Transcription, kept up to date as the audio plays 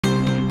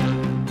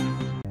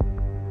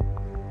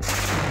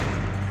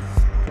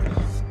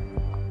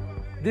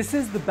This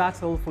is the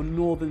battle for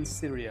northern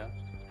Syria,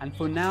 and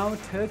for now,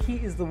 Turkey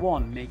is the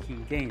one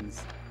making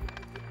gains.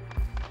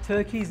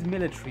 Turkey's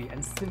military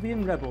and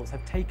civilian rebels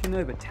have taken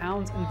over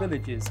towns and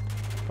villages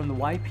from the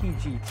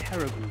YPG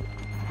terror group.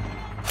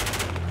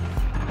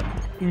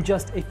 In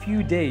just a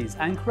few days,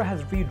 Ankara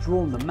has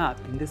redrawn the map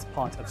in this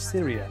part of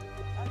Syria.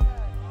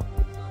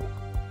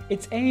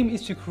 Its aim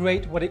is to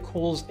create what it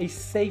calls a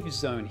safe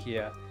zone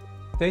here,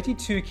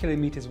 32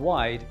 kilometers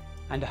wide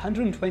and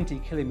 120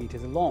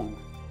 kilometers long.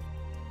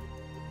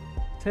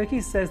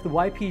 Turkey says the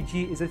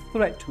YPG is a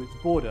threat to its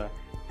border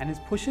and is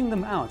pushing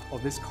them out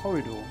of this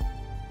corridor.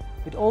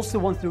 It also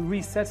wants to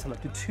resettle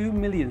up to 2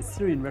 million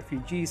Syrian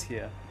refugees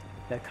here.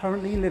 They're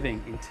currently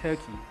living in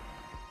Turkey.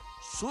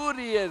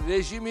 Suriye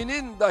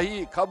rejiminin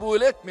dahi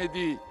kabul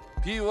etmediği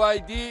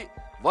PYD,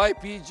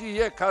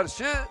 YPG'ye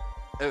karşı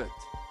evet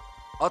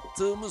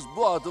attığımız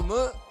bu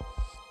adımı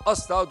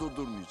asla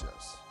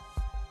durdurmayacağız.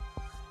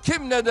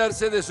 Kim ne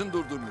derse desin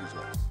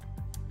durdurmayacağız.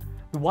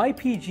 The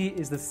YPG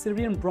is the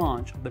Syrian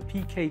branch of the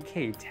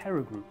PKK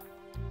terror group.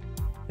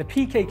 The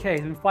PKK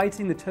has been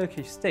fighting the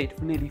Turkish state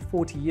for nearly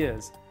 40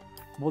 years.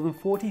 More than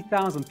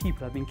 40,000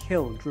 people have been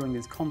killed during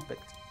this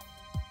conflict.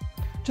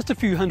 Just a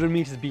few hundred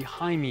meters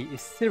behind me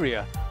is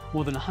Syria.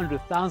 More than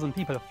 100,000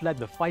 people have fled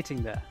the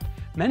fighting there.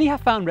 Many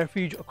have found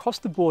refuge across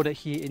the border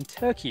here in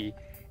Turkey,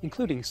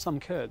 including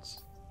some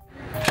Kurds.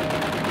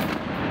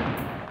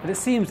 But it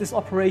seems this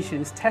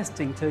operation is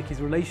testing Turkey's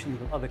relations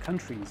with other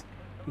countries,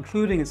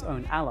 including its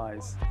own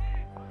allies.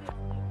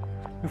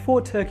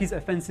 Before Turkey's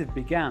offensive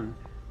began,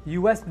 the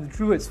US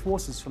withdrew its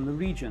forces from the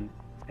region,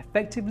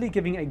 effectively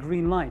giving a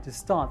green light to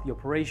start the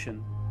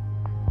operation.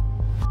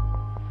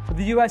 But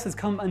the US has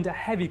come under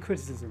heavy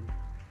criticism.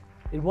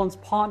 It once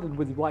partnered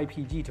with the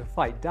YPG to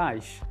fight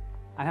Daesh,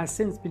 and has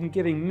since been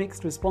giving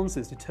mixed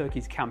responses to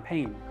Turkey's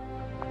campaign.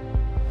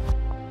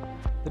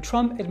 The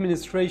Trump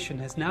administration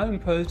has now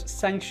imposed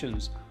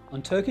sanctions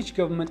on Turkish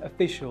government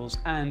officials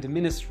and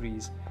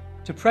ministries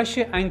to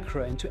pressure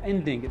Ankara into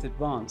ending its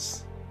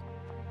advance.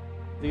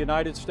 The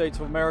United States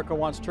of America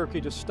wants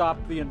Turkey to stop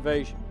the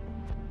invasion,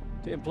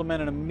 to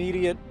implement an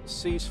immediate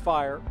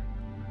ceasefire,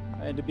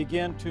 and to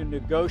begin to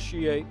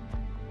negotiate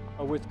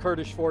with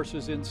Kurdish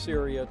forces in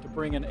Syria to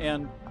bring an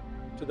end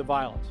to the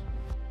violence.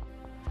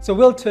 So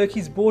will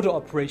Turkey's border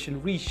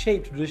operation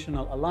reshape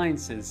traditional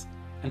alliances,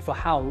 and for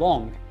how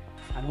long?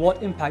 And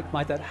what impact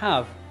might that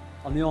have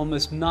on the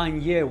almost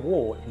 9-year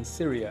war in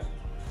Syria?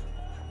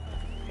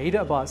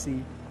 Hyder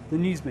Abbasi, the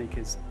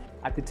newsmakers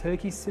at the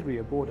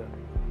Turkey-Syria border.